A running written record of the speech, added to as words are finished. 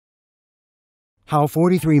How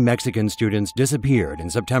 43 Mexican students disappeared in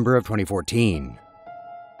September of 2014.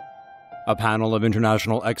 A panel of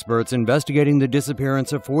international experts investigating the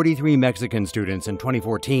disappearance of 43 Mexican students in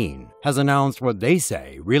 2014 has announced what they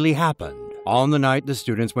say really happened on the night the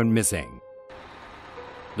students went missing.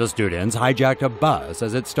 The students hijacked a bus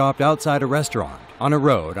as it stopped outside a restaurant on a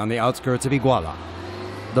road on the outskirts of Iguala.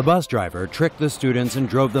 The bus driver tricked the students and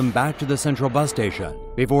drove them back to the central bus station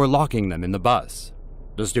before locking them in the bus.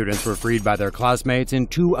 The students were freed by their classmates in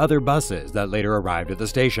 2 other buses that later arrived at the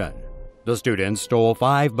station. The students stole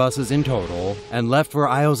 5 buses in total and left for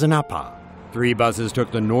Ayotzinapa. 3 buses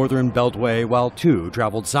took the northern beltway while 2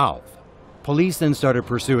 traveled south. Police then started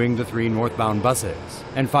pursuing the 3 northbound buses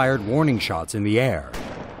and fired warning shots in the air.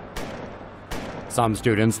 Some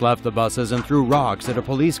students left the buses and threw rocks at a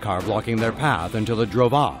police car blocking their path until it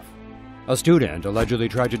drove off. A student allegedly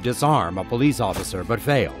tried to disarm a police officer but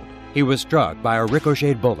failed. He was struck by a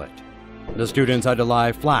ricocheted bullet. The students had to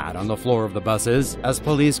lie flat on the floor of the buses as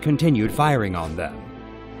police continued firing on them.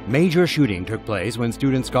 Major shooting took place when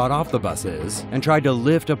students got off the buses and tried to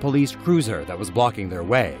lift a police cruiser that was blocking their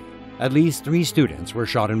way. At least 3 students were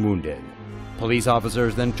shot and wounded. Police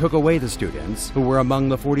officers then took away the students, who were among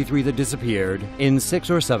the 43 that disappeared, in 6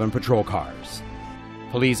 or 7 patrol cars.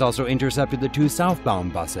 Police also intercepted the 2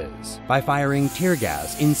 southbound buses by firing tear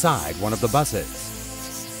gas inside one of the buses.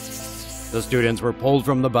 The students were pulled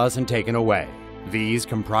from the bus and taken away. These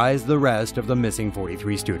comprised the rest of the missing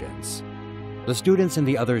 43 students. The students in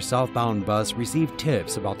the other southbound bus received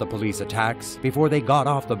tips about the police attacks before they got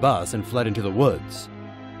off the bus and fled into the woods.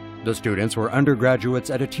 The students were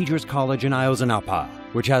undergraduates at a teachers' college in Ayotzinapa,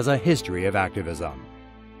 which has a history of activism.